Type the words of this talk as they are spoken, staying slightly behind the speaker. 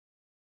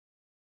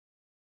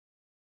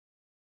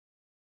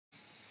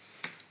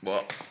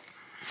What?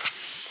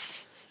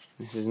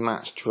 This is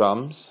Matt's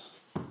drums.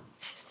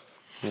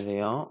 Here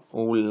they are.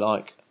 All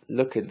like,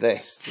 look at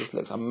this. This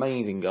looks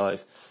amazing,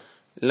 guys.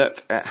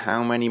 Look at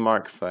how many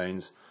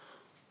microphones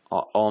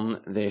are on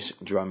this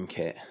drum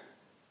kit.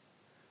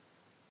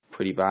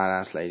 Pretty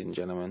badass, ladies and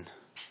gentlemen.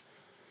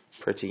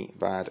 Pretty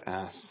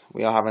badass.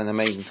 We are having an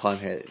amazing time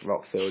here at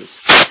Rockfield. It's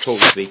so cool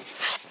to be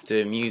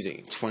doing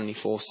music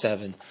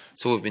 24/7.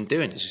 That's all we've been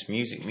doing. It's just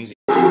music, music.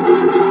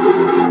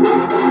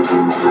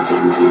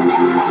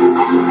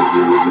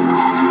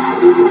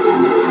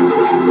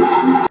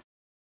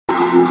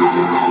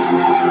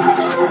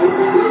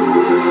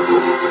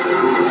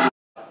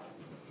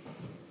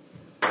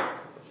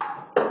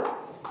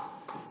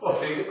 Oh,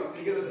 so you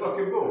get the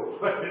fucking ball?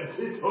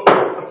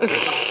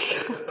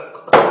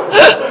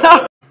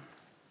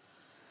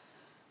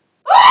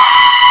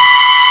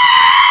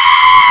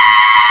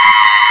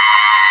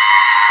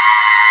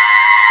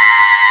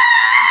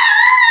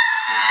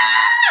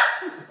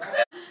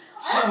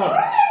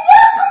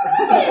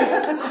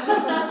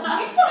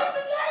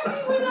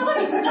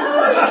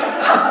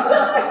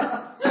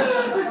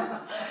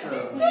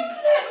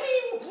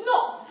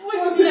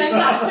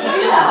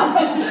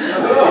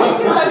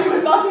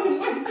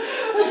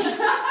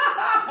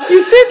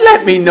 You did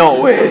let me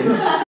not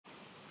win.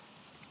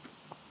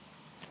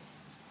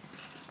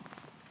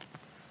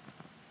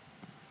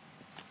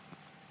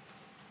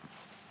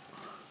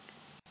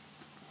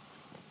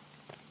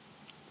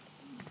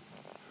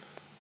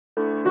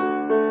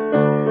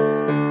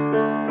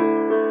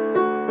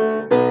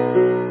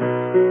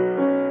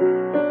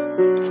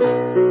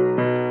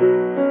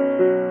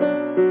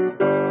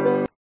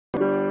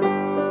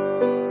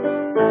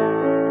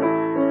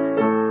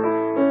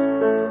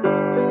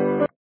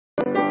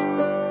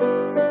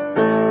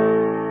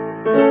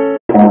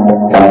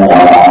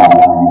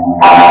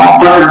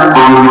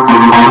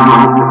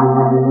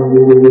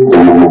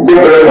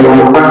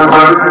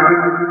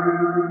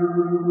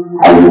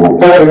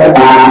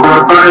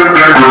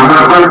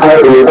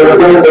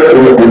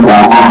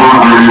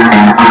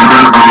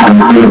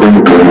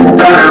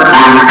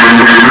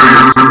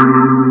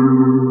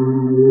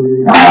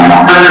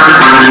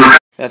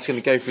 That's going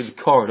to go through the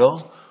corridor.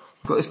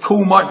 We've got this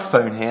cool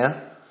microphone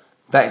here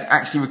that is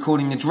actually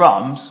recording the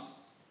drums,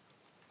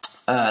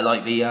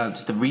 like the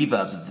just the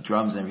reverbs of the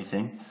drums and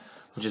everything,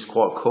 which is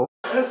quite cool.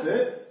 That's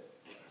it.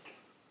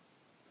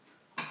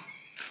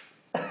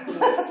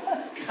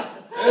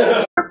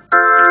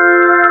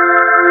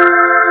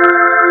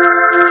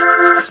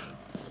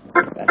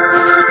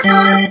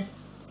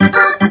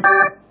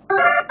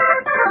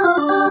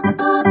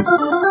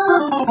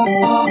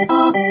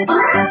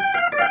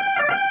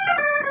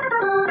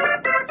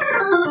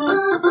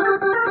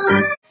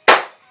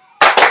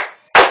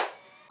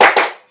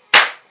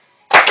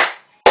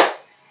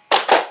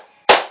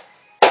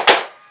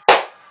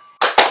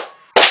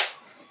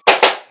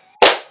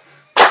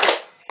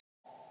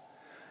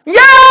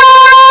 Yeah!